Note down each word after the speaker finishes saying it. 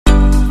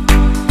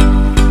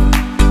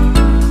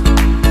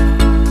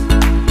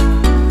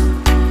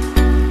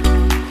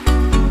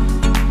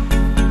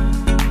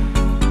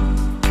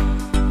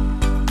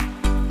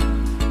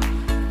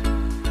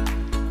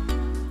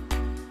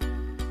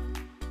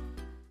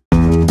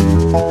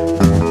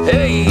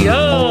Hey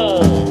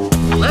yo,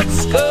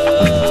 let's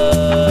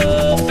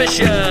go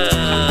fishing.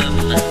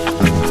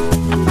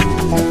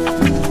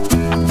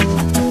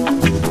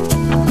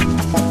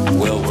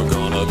 Well, we're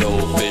gonna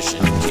go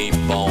fishing, keep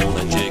on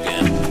a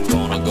jigging.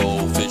 Gonna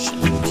go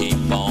fishing,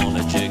 keep on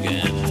a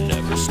jigging.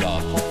 Never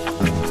stop,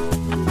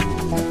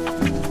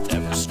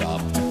 never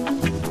stop.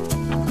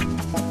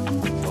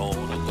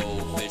 Gonna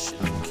go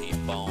fishing,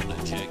 keep on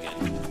a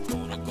jigging.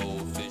 Gonna go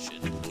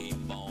fishing, keep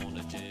on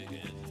a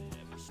jigging.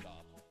 Never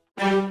stop.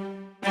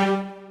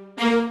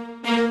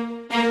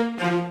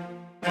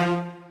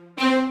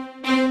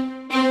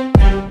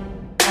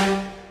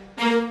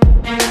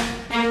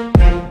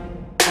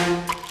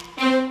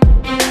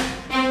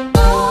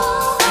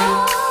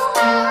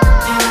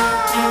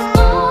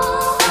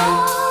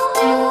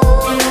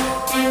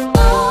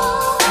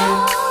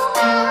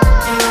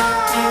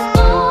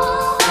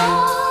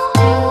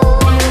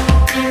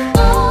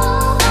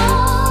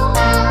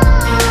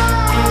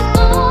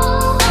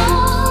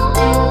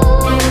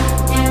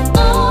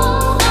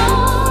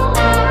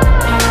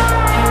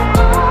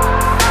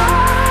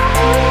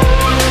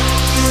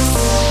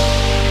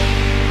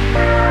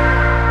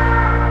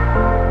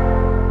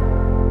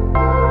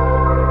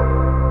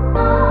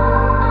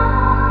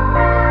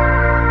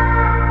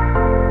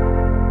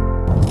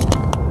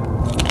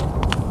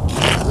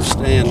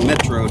 Staying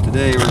Metro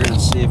today. We're going to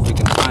see if we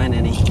can find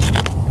any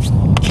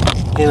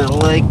in a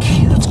lake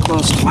that's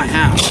close to my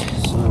house.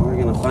 So we're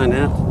going to find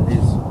out.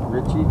 Today's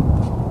Richie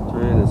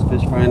trying his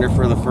fish finder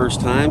for the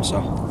first time,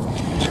 so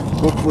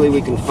hopefully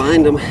we can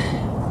find them.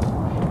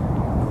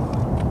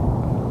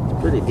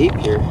 It's pretty deep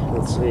here.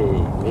 Let's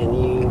see,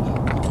 menu.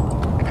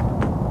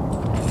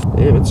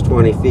 Damn, it's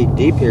 20 feet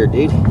deep here,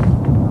 dude.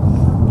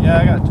 Yeah,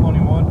 I got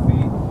 21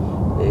 feet.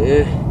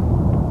 Yeah.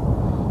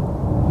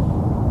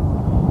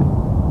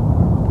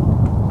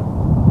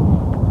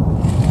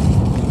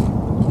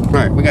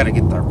 Alright, we gotta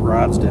get our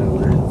rods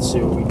down there. Let's see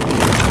what we can do.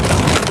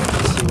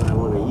 Let's see what I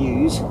want to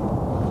use.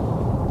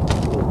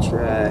 We'll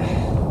try.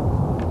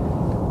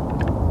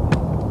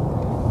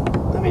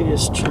 Let me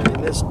just try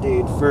this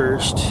dude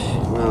first.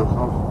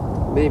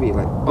 Well, maybe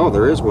like. Oh,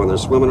 there is one. They're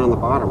swimming on the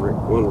bottom.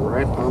 One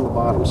right on the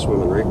bottom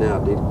swimming right now,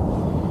 dude.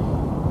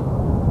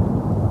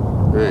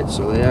 Alright,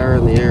 so they are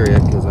in the area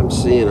because I'm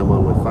seeing them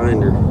on my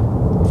finder.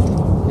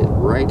 Get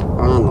right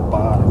on the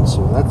bottom.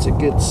 So that's a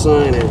good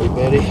sign,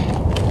 everybody.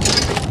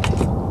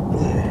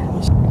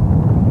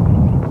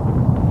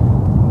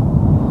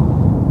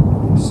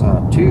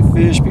 Saw 2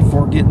 fish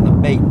before getting the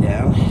bait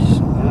down,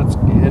 so that's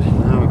good.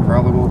 Now we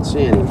probably won't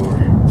see any more.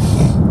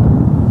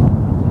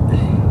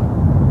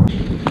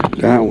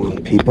 Got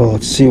one, people.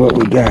 Let's see what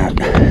we got.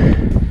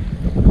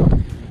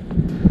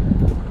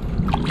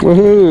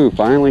 Woohoo!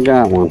 Finally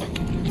got one.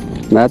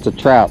 That's a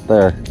trout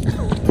there.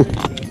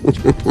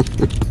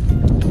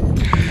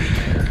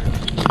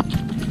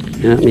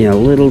 Got me a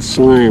little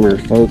slimer,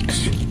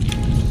 folks.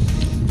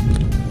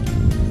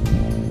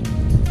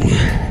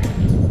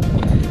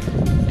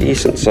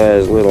 Decent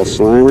sized little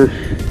slimer.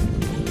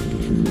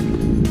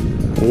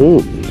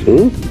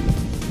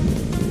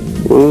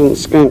 Wasn't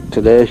skunked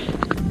today.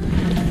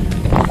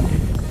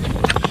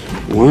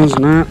 Was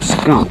not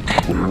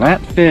skunked. Now that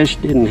fish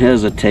didn't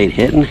hesitate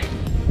hitting.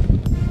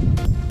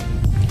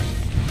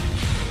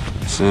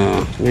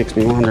 So makes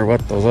me wonder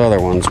what those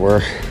other ones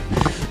were.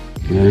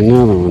 Got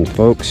another one,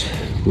 folks.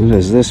 What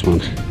is this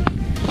one?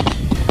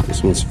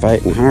 This one's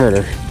fighting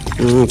harder.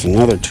 Oh, that's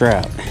another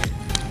trout.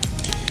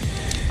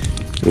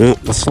 Well,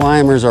 the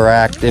slimers are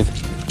active.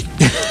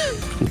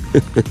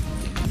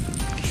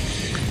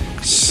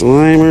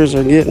 Slimers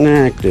are getting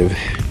active.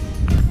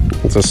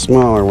 It's a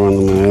smaller one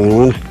than my other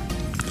one.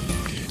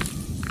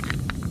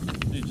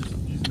 You just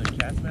using the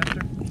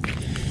Castmaster?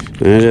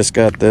 I just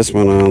got this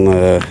one on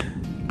the,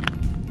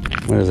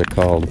 what is it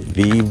called?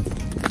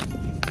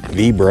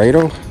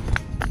 Vibrato?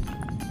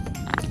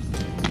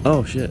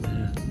 Oh shit.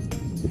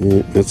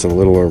 Yeah, that's a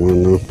littler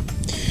one though.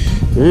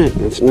 Alright,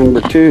 that's number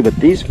 2, but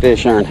these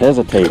fish aren't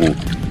hesitating.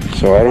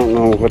 So I don't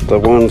know what the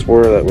ones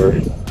were that were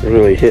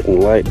really hitting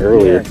light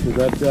earlier. Yeah, because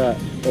I've got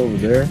over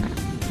there.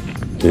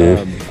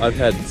 Yeah. I've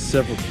had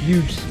several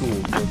huge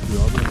schools go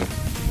through. I'm gonna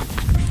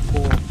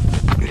pull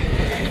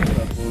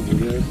up over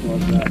there, so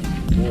I've got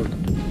more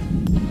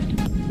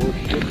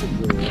shipping.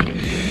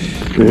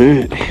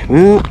 Alright,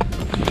 well,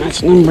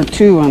 that's number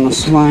 2 on the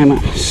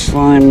slimers.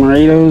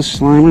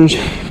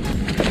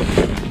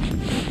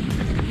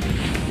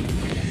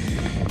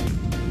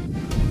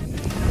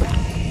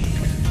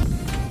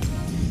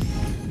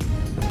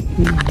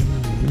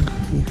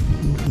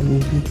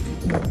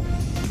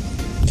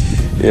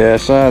 Yeah, I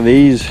saw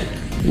these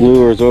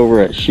lures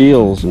over at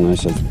Shields and I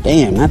said,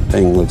 damn, that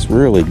thing looks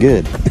really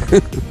good.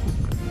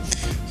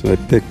 So I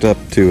picked up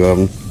 2 of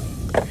them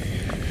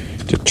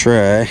to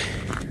try.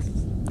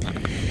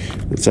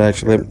 It's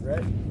actually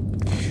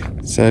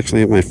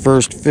my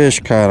first fish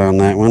caught on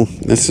that one.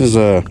 This is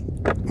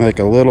like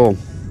a little,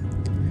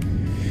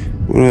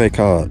 what do they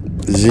call it?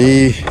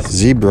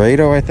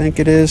 Zebrado, I think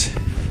it is,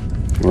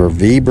 or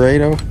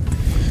Vibrato.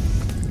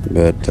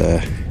 But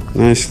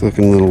nice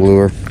looking little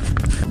lure.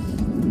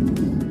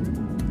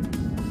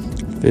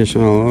 Fish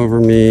all over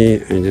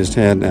me. I just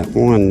had that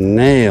one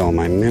nail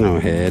my minnow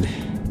head.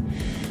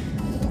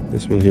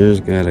 This one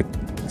here's got a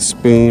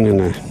spoon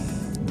and a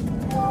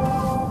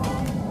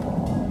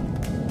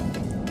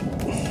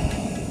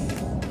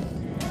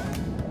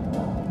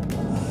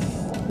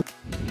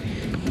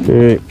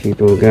alright,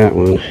 people, got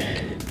one.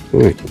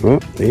 Wait, well,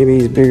 maybe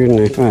he's bigger than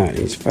I thought.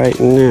 He's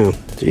fighting now.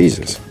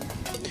 Jesus.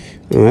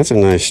 Oh, that's a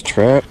nice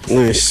trout.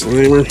 Nice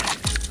slimer.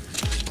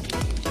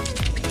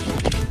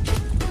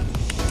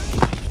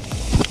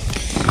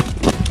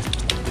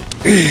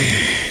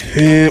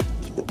 Yeah,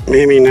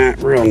 maybe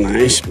not real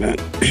nice, but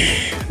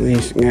at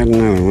least got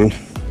another one.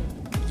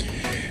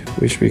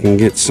 Wish we can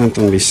get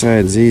something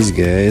besides these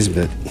guys,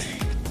 but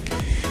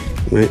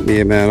might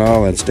be about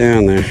all that's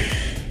down there.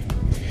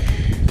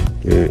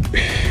 Right.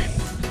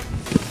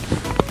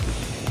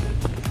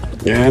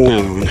 Got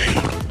another one.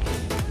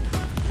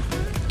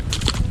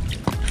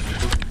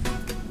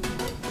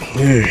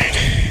 Alright.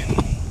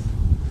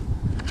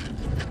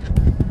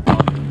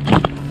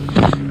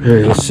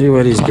 Alright, let's see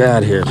what he's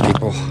got here,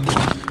 people.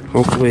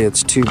 Hopefully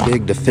it's too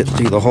big to fit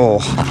through the hole.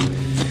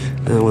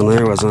 That one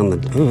there was on the...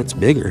 Oh, it's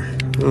bigger.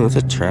 Oh, it's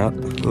a trout.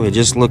 Oh, it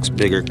just looks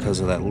bigger because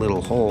of that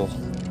little hole.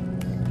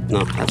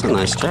 No, that's a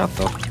nice trout,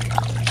 though.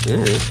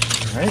 Yeah.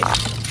 Right.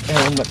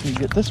 And let me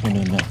get this one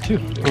in there, too.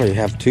 Oh, you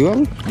have two of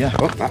them? Yeah.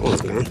 Oh, that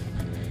one's gone.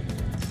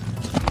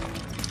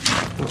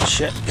 Oh,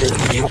 shit.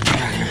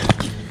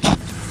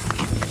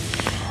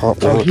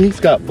 Oh, he's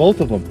got both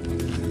of them.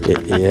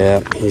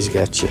 Yeah, he's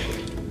got you.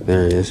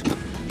 There he is.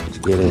 Let's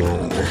get him out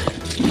of there.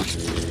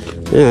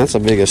 Yeah, that's the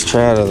biggest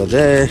trout of the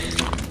day.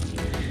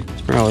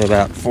 It's probably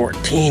about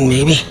 14,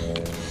 maybe.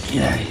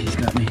 Yeah, he's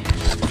got me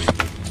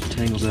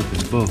tangled up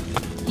in both.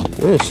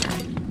 Nice.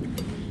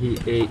 He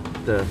ate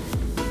the...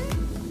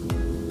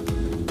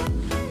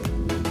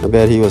 I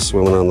bet he was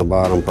swimming on the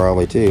bottom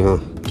probably too, huh?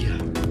 Yeah.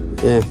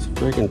 Yeah, it's a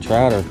freaking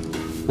trout. I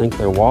think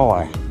they're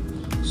walleye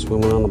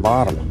swimming on the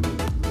bottom.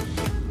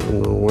 I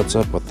don't know what's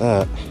up with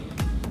that.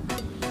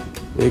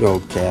 Big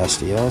old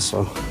casty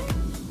also.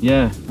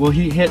 Yeah, well,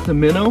 he hit the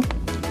minnow.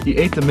 He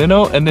ate the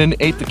minnow and then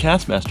ate the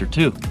Castmaster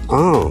too.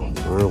 Oh,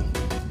 wow.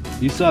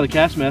 You saw the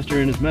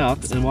Castmaster in his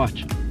mouth, and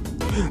watch.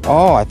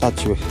 Oh, I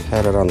thought you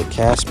had it on the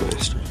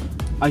Castmaster.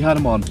 I got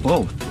him on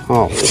both.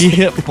 Oh. He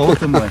hit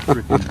both of my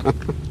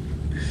freaking...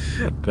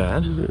 Not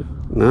bad.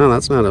 No,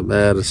 that's not a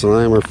bad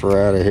slimer for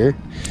out of here.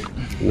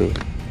 No.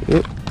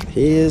 Yep,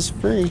 he is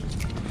free.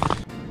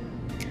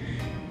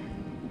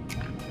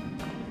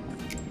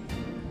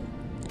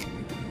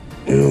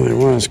 Oh, there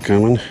was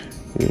coming.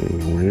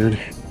 Oh, weird.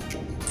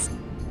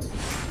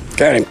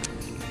 Got him.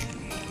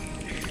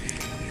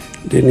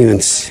 Didn't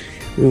even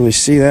really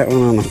see that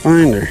one on the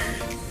finder.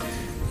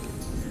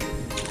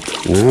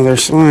 Another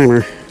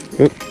slimer.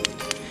 Oop.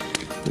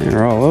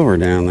 They're all over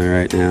down there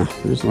right now.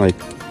 There's like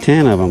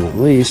 10 of them at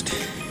least.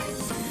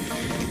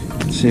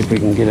 Let's see if we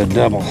can get a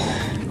double. I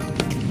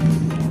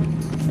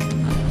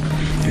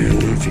don't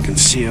know if you can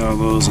see all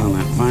those on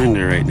that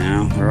finder right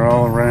now. They're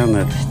all around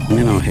that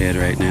minnow head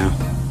right now.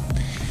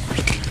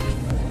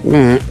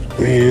 But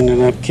we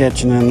ended up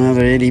catching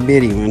another itty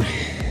bitty one.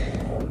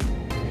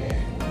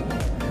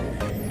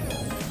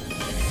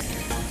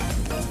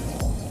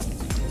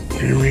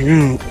 There we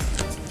go.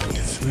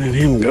 Let's let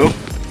him go.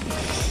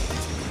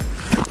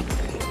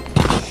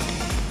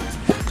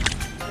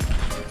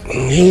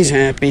 He's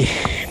happy.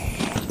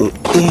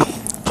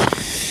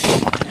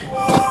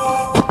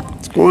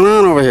 What's going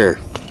on over here?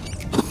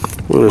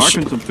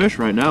 Marking some fish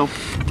right now.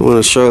 I want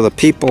to show the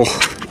people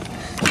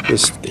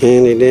this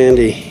handy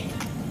dandy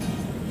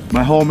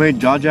My homemade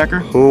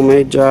jawjacker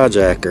homemade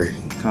jawjacker.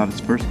 caught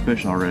its first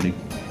fish already.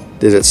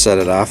 Did it set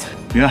it off?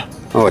 Yeah.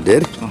 Oh, it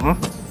did? Uh-huh.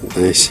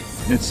 Nice.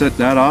 It set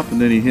that off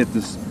and then he hit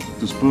the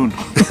spoon.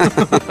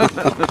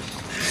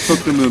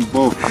 Hooked him in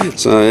both.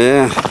 So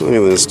yeah, look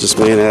at this, just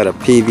made out of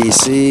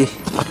PVC.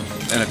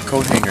 And a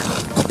coat hanger.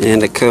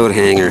 And a coat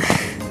hanger.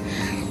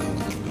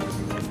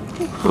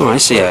 Oh, I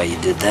see how you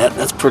did that.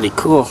 That's pretty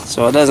cool.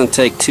 So it doesn't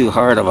take too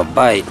hard of a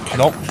bite.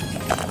 Nope.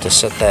 To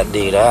set that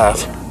dude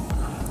off.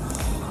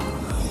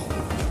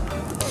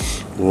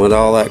 What'd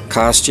all that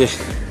cost you?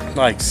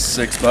 Like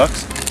 $6.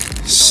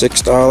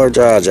 $6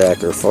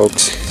 jawjacker,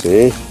 folks.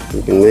 See?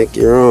 You can make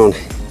your own.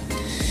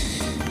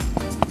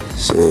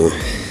 So You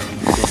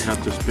don't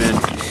have to spend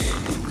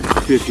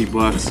 $50.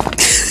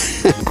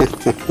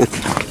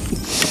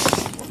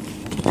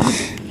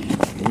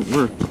 Won't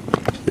work.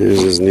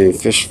 here's his new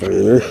fish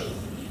finder.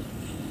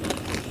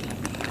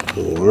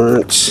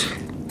 Lawrence.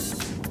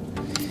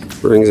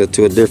 Brings it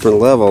to a different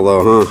level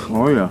though, huh?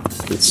 Oh yeah.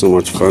 It's so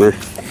much funner.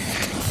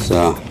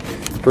 So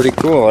pretty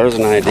cool. There's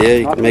an idea.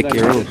 You can make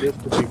your own. This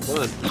could be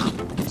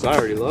fun. So I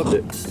already loved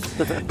it.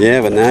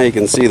 Yeah, but now you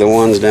can see the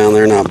ones down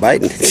there not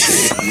biting.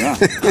 Yeah.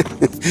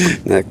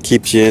 That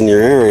keeps you in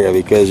your area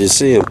because you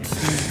see them.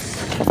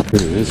 Look at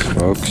this,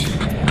 folks.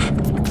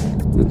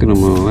 Look at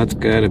them all. That's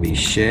got to be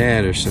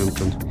shad or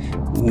something.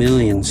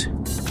 Millions.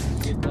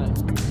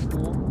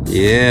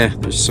 Yeah,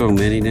 there's so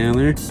many down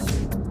there.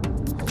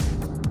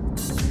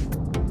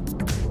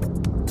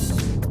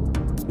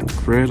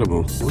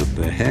 incredible. What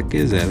the heck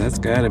is that? That's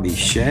gotta be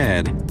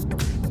shad.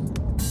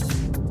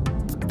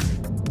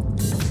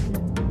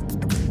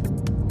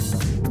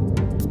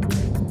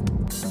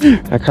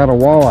 I caught a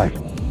walleye.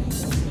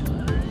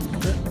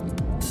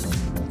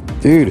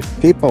 Dude,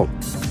 people,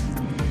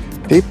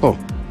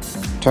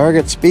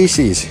 target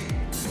species.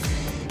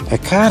 I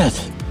caught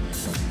it.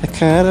 I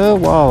caught a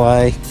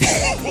walleye.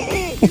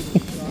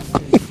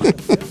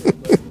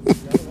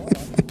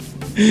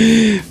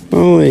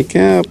 Holy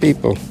cow,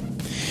 people.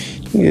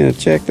 You gotta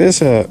check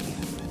this out.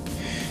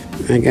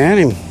 I got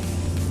him.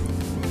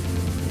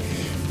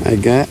 I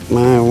got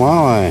my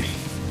walleye.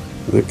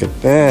 Look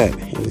at that.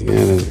 He's got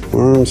his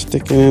worm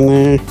sticking in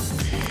there.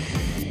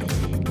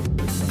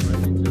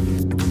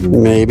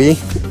 Maybe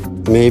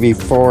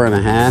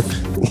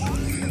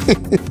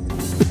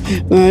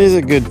 4.5. No, he's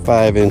a good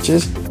 5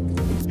 inches.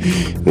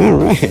 All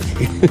right.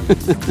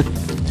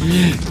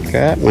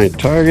 Got my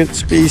target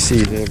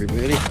species,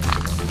 everybody.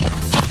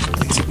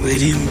 Let's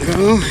let him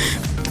go.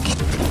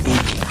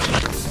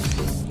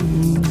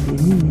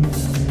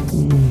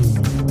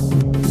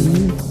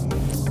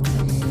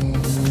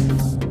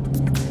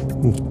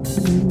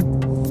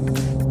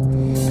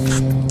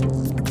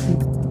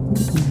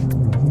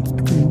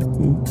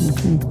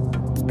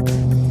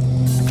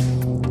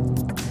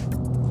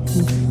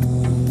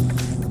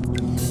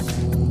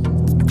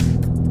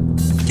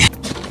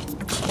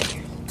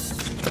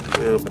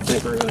 I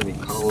think we're going to be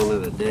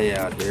calling it a day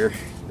out here.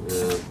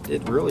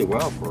 Did really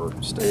well for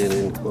staying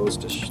in close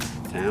to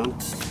town.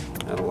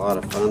 Had a lot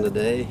of fun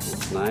today.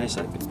 It's nice.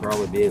 I could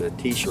probably be in a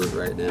t-shirt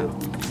right now.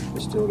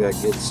 We still got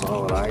good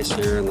solid ice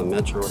here in the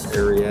metro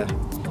area.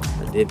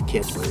 I did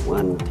catch my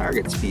one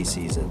target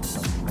species, a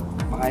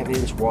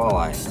 5-inch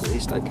walleye. At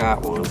least I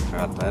caught one.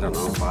 Caught, I don't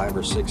know, 5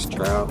 or 6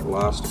 trout.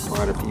 Lost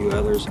quite a few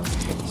others.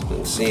 It's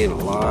been seeing a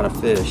lot of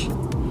fish.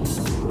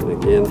 And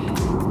again,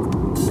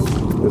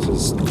 this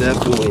is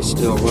definitely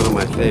still one of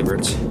my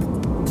favorites.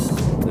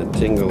 The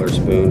Tingler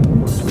spoon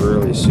works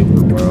really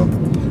super well.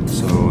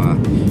 So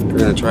we're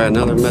going to try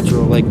another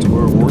Metro Lake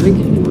tomorrow morning,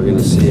 and we're going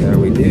to see how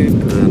we do,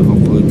 and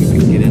hopefully we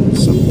can get into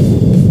some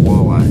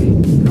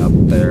walleye up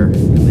there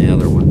in the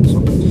other one. So,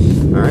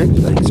 alright,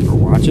 thanks for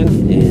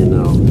watching, and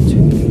I'll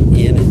tune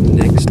you in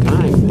next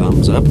time.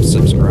 Thumbs up,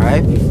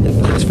 subscribe,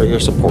 and thanks for your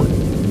support.